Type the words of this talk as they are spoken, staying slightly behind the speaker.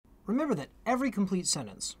Remember that every complete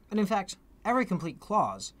sentence, and in fact, every complete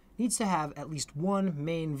clause, needs to have at least one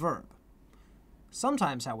main verb.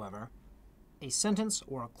 Sometimes, however, a sentence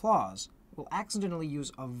or a clause will accidentally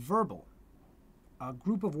use a verbal, a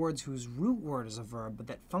group of words whose root word is a verb but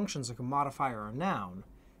that functions like a modifier or noun,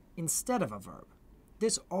 instead of a verb.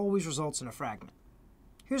 This always results in a fragment.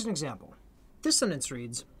 Here's an example. This sentence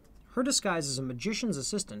reads, "Her disguise as a magician's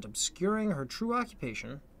assistant obscuring her true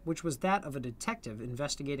occupation, which was that of a detective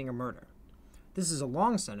investigating a murder." This is a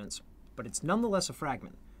long sentence, but it's nonetheless a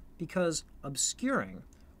fragment, because obscuring,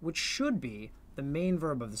 which should be the main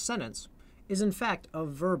verb of the sentence, is in fact a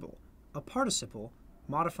verbal, a participle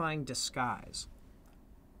modifying disguise.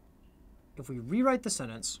 If we rewrite the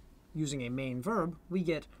sentence using a main verb, we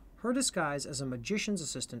get, "Her disguise as a magician's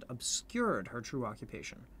assistant obscured her true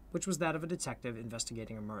occupation, which was that of a detective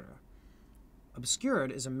investigating a murder."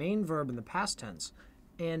 Obscured is a main verb in the past tense,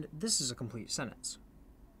 and this is a complete sentence.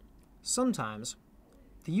 Sometimes,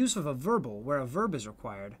 the use of a verbal where a verb is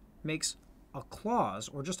required makes a clause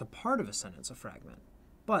or just a part of a sentence a fragment,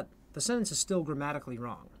 but the sentence is still grammatically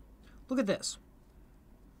wrong. Look at this.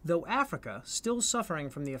 Though Africa, still suffering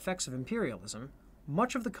from the effects of imperialism,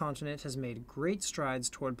 much of the continent has made great strides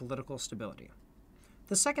toward political stability.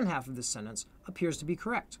 The second half of this sentence appears to be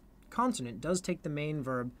correct. Continent does take the main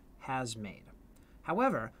verb has made.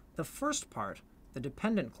 However, the first part, the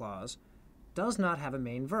dependent clause, does not have a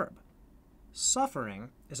main verb.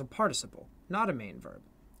 Suffering is a participle, not a main verb,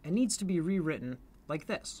 and needs to be rewritten like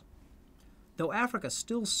this. Though Africa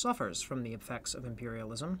still suffers from the effects of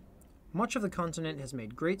imperialism, much of the continent has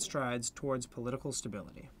made great strides towards political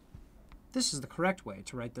stability. This is the correct way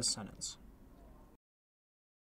to write this sentence.